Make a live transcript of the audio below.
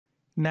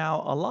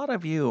Now, a lot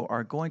of you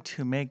are going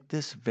to make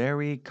this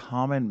very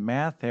common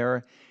math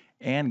error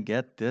and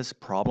get this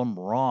problem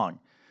wrong.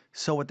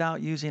 So,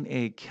 without using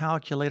a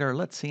calculator,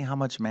 let's see how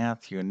much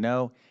math you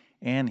know.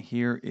 And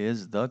here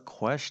is the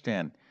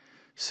question.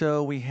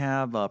 So, we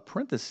have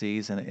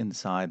parentheses, and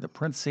inside the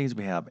parentheses,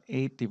 we have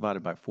 8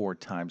 divided by 4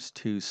 times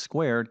 2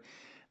 squared.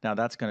 Now,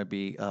 that's going to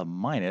be a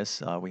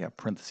minus. We have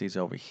parentheses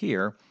over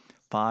here,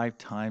 5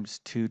 times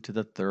 2 to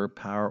the third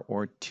power,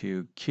 or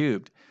 2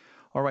 cubed.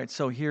 All right,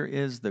 so here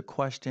is the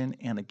question,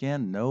 and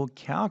again, no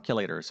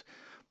calculators.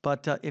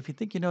 But if you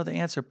think you know the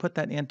answer, put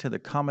that into the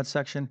comment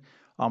section.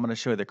 I'm going to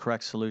show you the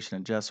correct solution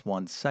in just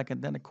 1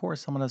 second. Then, of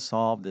course, I'm going to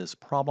solve this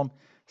problem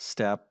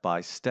step by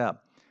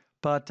step.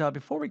 But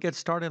before we get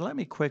started, let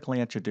me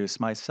quickly introduce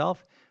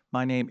myself.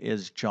 My name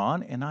is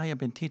John, and I have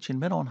been teaching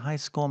middle and high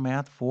school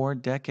math for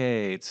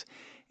decades.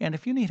 And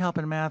if you need help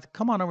in math,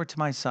 come on over to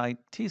my site,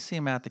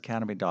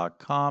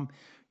 tcmathacademy.com.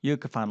 You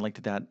can find a link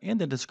to that in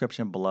the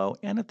description below.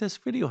 And if this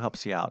video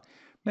helps you out,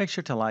 make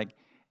sure to like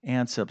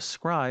and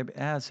subscribe,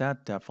 as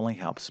that definitely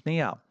helps me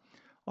out.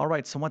 All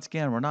right, so once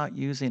again, we're not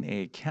using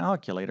a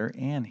calculator,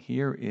 and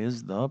here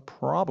is the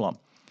problem.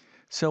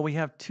 So we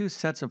have two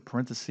sets of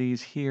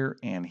parentheses here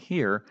and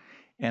here,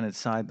 and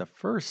inside the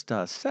first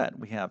set,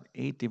 we have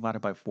 8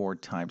 divided by 4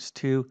 times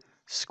 2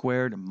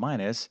 squared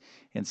minus,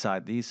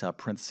 inside these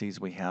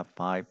parentheses, we have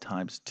 5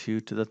 times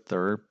 2 to the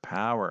third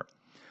power.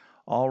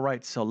 All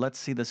right, so let's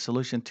see the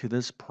solution to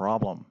this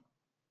problem.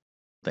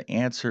 The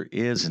answer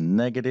is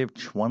negative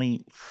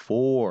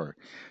 24.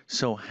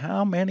 So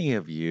how many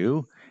of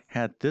you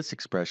had this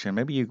expression?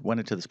 Maybe you went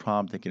into this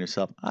problem thinking to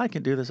yourself, I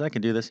can do this, I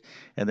can do this.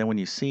 And then when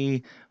you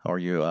see or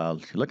you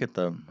look at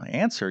the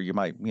answer, you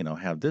might,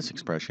 have this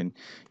expression.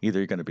 Either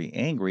you're going to be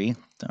angry.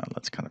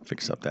 Let's kind of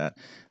fix up that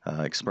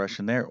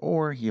expression there.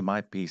 Or you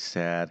might be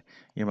sad.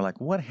 You're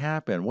like, what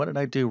happened? What did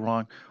I do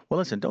wrong? Well,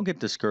 listen, don't get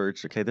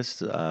discouraged. Okay,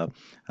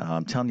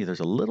 I'm telling you,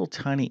 there's a little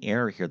tiny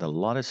error here that a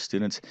lot of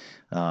students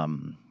I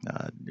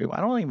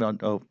don't even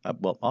know.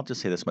 Well, I'll just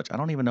say this much. I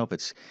don't even know if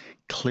it's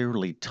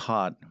clearly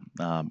taught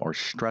or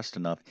stressed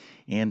enough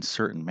in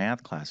certain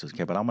math classes.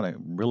 Okay, but I'm going to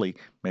really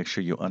make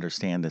sure you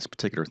understand this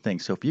particular thing.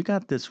 So if you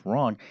got this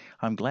wrong,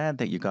 I'm glad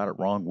that you got it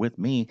wrong with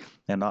me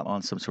and not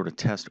on some sort of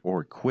test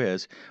or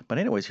quiz. But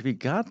anyways, if you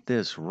got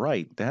this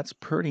right, that's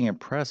pretty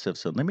impressive.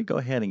 So let me go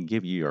ahead and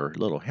give you your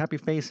little happy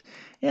face,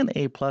 an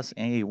A plus,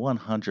 a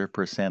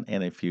 100%,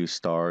 and a few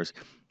stars,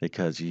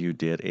 because you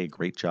did a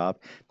great job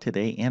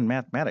today in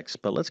mathematics.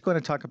 But let's go ahead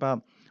and talk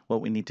about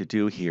what we need to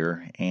do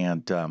here.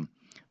 And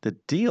the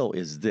deal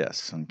is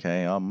this,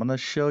 okay? I'm going to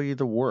show you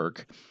the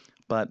work,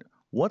 but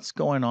what's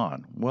going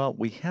on? Well,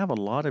 we have a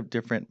lot of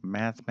different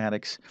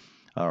mathematics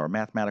or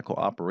mathematical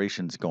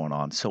operations going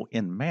on. So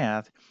in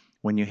math,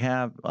 when you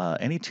have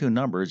any two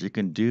numbers, you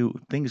can do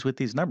things with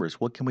these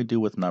numbers. What can we do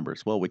with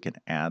numbers? Well, we can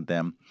add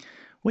them,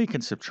 we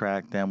can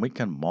subtract them, we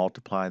can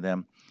multiply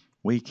them,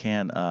 we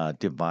can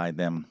divide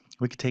them,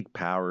 we can take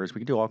powers, we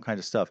can do all kinds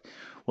of stuff.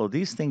 Well,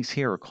 these things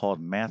here are called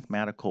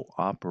mathematical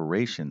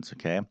operations,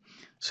 okay?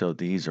 So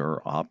these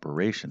are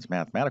operations,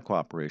 mathematical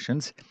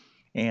operations.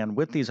 And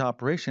with these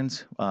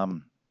operations,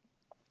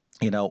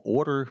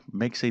 order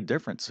makes a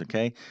difference,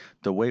 okay?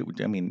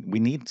 We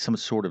need some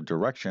sort of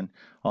direction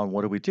on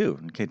what do we do,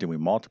 okay? Do we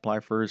multiply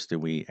first? Do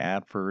we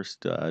add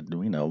first?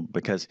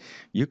 Because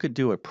you could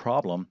do a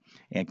problem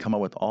and come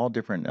up with all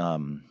different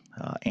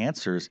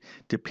answers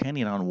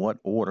depending on what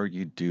order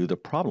you do the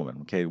problem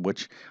in, okay?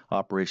 Which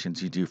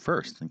operations you do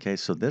first, okay?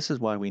 So this is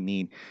why we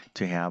need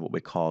to have what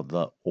we call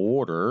the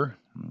order,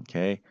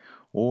 okay?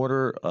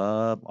 Order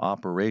of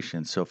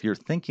operations. So if you're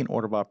thinking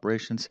order of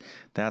operations,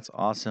 that's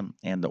awesome.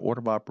 And the order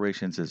of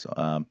operations is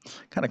kind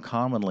of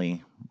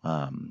commonly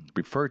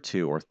referred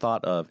to or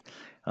thought of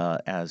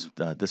as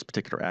this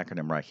particular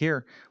acronym right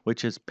here,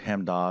 which is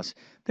PEMDAS.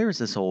 There's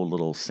this old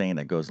little saying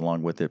that goes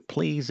along with it.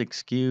 Please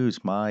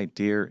excuse my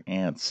dear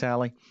Aunt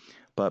Sally.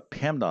 But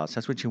PEMDAS,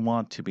 that's what you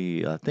want to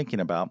be thinking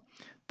about.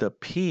 The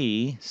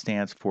P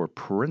stands for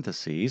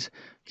parentheses.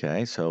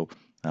 Okay, so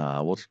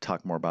we'll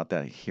talk more about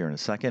that here in a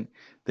second.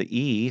 The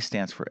E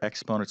stands for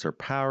exponents or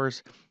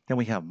powers. Then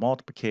we have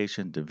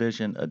multiplication,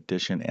 division,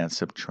 addition, and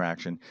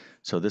subtraction.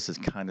 So this is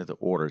kind of the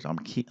orders. I'm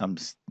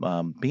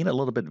being a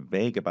little bit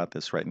vague about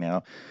this right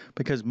now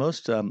because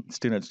most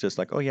students just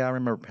like, oh yeah, I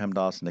remember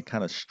PEMDAS, and they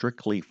kind of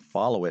strictly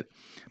follow it,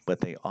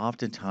 but they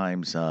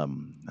oftentimes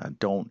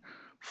don't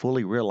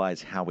fully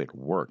realize how it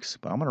works.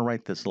 But I'm going to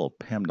write this little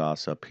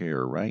PEMDAS up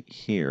here, right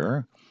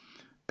here,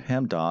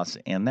 PEMDAS,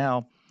 and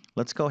now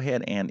let's go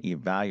ahead and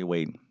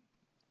evaluate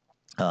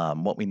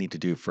what we need to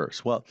do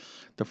first. Well,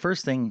 the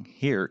first thing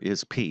here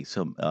is P.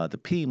 So the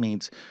P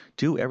means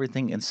do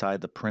everything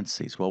inside the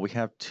parentheses. Well, we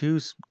have two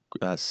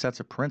sets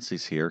of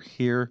parentheses here,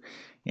 here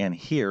and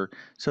here.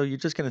 So you're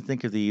just going to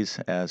think of these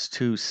as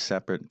two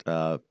separate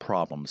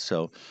problems.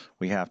 So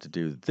we have to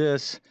do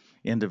this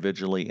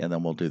individually, and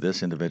then we'll do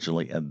this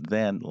individually, and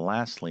then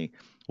lastly,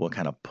 we'll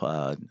kind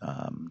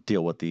of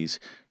deal with these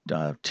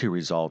two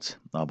results.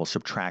 We'll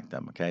subtract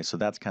them, okay? So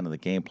that's kind of the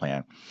game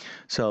plan.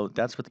 So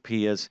that's what the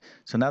P is.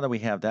 So now that we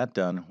have that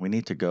done, we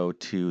need to go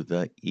to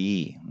the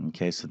E,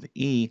 okay? So the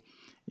E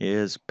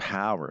is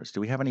powers.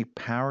 Do we have any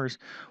powers?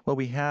 Well,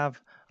 we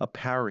have a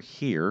power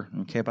here,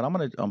 okay? But I'm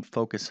going to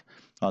focus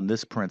on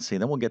this parenthesis,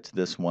 then we'll get to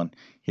this one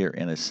here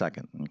in a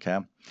second, okay?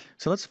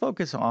 So let's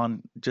focus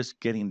on just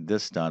getting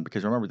this done,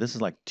 because remember, this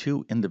is like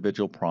two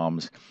individual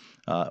problems.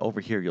 Over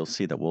here, you'll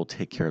see that we'll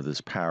take care of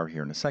this power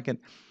here in a second.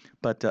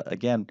 But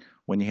again,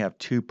 when you have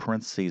two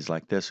parentheses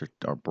like this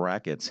or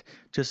brackets,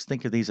 just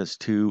think of these as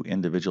two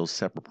individual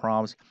separate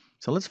problems.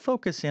 So let's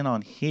focus in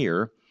on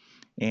here.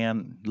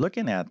 And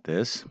looking at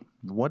this,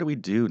 what do we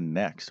do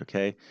next,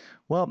 okay?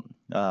 Well,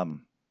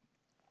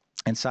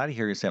 inside of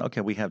here, you're saying,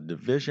 okay, we have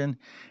division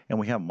and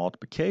we have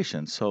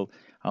multiplication. So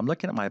I'm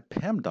looking at my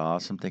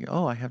PEMDAS, I'm thinking,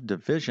 oh, I have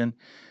division.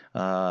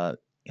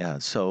 Yeah,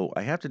 so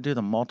I have to do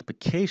the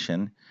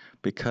multiplication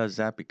because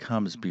that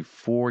becomes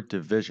before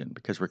division,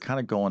 because we're kind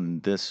of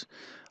going this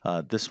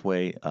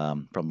way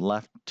from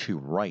left to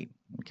right.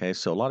 Okay,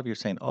 so a lot of you are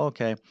saying, oh,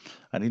 okay,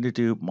 I need to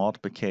do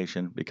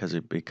multiplication because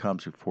it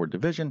becomes before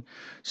division.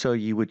 So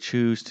you would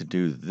choose to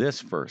do this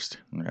first.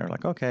 And you're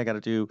like, okay, I got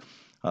to do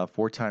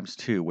 4 times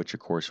 2, which of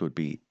course would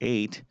be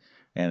 8.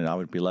 And I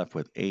would be left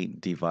with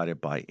 8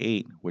 divided by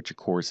 8, which of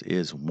course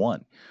is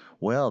 1.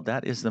 Well,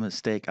 that is the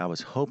mistake I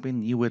was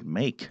hoping you would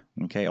make.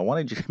 Okay, I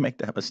wanted you to make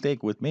that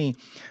mistake with me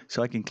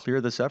so I can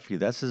clear this up for you.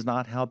 This is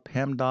not how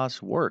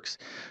PEMDAS works.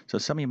 So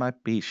some of you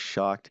might be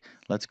shocked.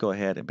 Let's go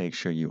ahead and make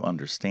sure you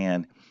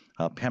understand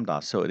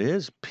PEMDAS. So it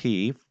is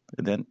P,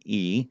 and then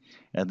E,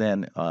 and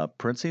then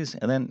parentheses,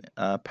 and then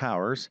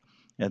powers,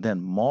 and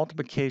then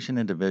multiplication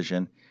and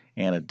division,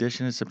 and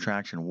addition and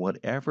subtraction,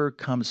 whatever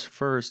comes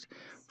first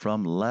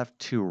from left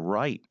to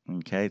right.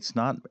 Okay, it's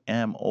not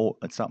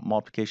it's not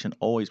multiplication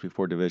always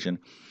before division.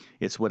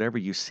 It's whatever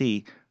you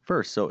see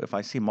first. So if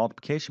I see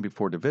multiplication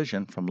before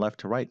division from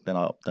left to right, then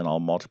I'll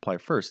multiply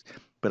first.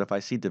 But if I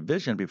see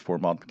division before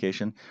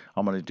multiplication,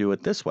 I'm going to do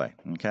it this way.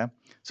 Okay,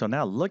 so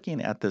now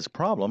looking at this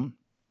problem,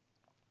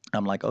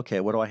 I'm like, okay,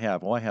 what do I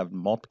have? Well, I have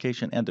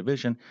multiplication and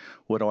division.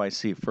 What do I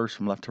see first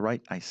from left to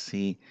right? I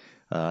see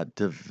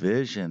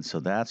division. So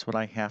that's what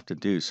I have to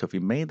do. So if you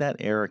made that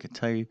error, I can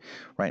tell you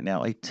right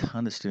now, a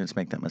ton of students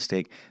make that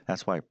mistake.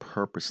 That's why I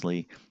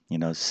purposely,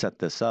 set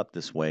this up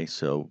this way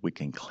so we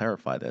can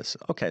clarify this.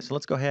 Okay, so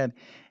let's go ahead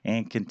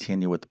and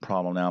continue with the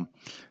problem now.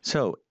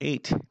 So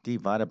 8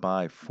 divided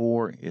by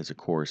 4 is, of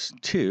course,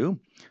 2.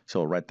 So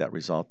we'll write that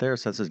result there.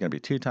 So this is going to be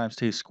 2 times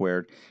 2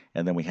 squared.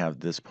 And then we have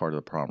this part of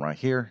the problem right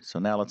here. So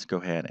now let's go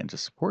ahead and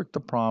just work the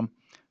problem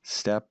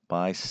step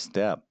by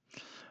step.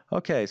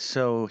 Okay,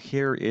 so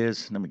here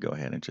is, let me go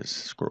ahead and just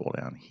scroll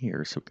down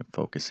here so we can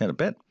focus in a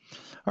bit.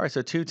 All right,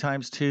 so 2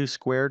 times 2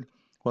 squared.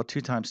 Well,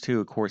 2 times 2,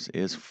 of course,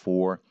 is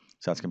 4.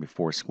 So that's going to be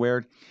 4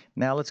 squared.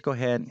 Now let's go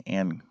ahead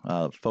and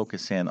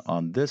focus in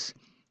on this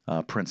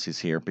parentheses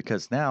here,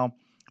 because now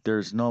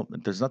there's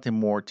nothing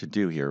more to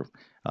do here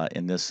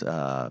in this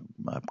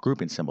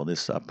grouping symbol,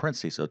 this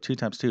parentheses. So 2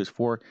 times 2 is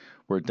 4.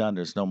 We're done.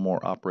 There's no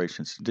more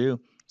operations to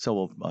do. So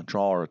we'll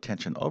draw our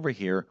attention over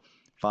here.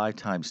 5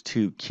 times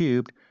 2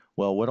 cubed.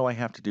 Well, what do I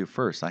have to do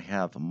first? I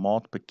have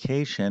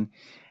multiplication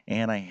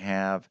and I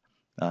have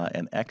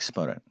an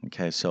exponent.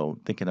 Okay, so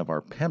thinking of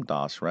our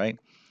PEMDAS, right?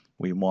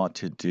 We want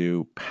to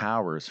do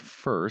powers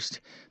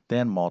first,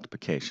 then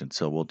multiplication.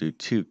 So we'll do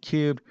 2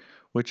 cubed,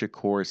 which of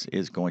course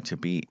is going to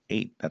be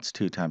 8. That's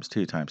 2 times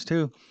 2 times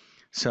 2.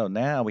 So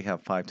now we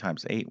have 5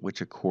 times 8,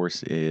 which of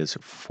course is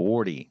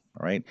 40,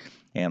 right?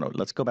 And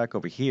let's go back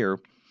over here.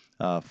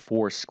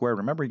 4 squared.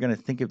 Remember, you're going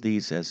to think of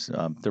these as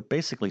they're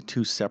basically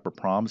two separate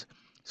problems.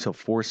 So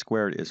 4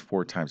 squared is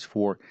 4 times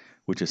 4,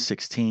 which is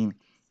 16.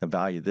 The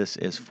value of this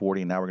is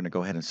 40. Now we're going to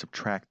go ahead and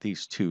subtract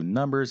these two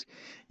numbers.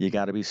 You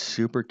got to be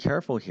super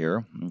careful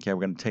here. Okay,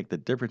 we're going to take the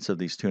difference of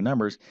these two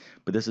numbers,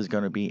 but this is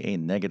going to be a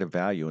negative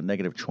value, a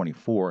negative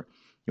 24.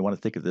 You want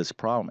to think of this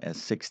problem as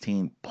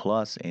 16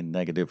 plus a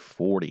negative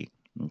 40.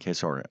 Okay,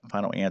 so our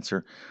final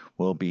answer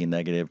will be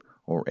negative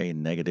or a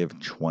negative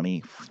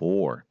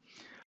 24.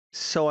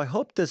 So I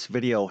hope this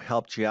video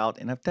helped you out,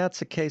 and if that's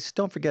the case,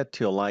 don't forget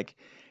to like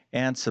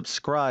and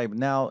subscribe.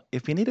 Now,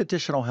 if you need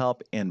additional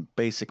help in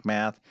basic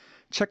math,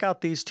 check out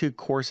these two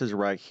courses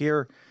right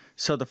here.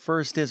 So the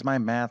first is my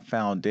Math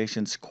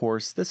Foundations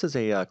course. This is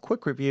a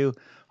quick review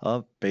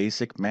of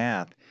basic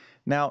math.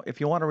 Now,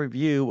 if you want to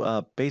review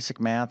basic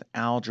math,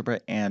 algebra,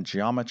 and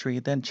geometry,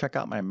 then check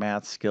out my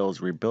Math Skills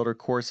Rebuilder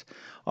course.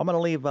 I'm going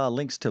to leave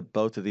links to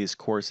both of these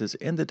courses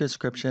in the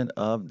description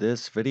of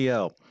this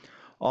video.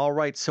 All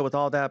right, so with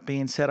all that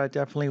being said, I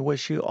definitely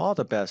wish you all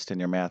the best in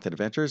your math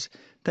adventures.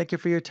 Thank you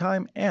for your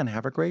time and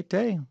have a great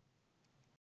day.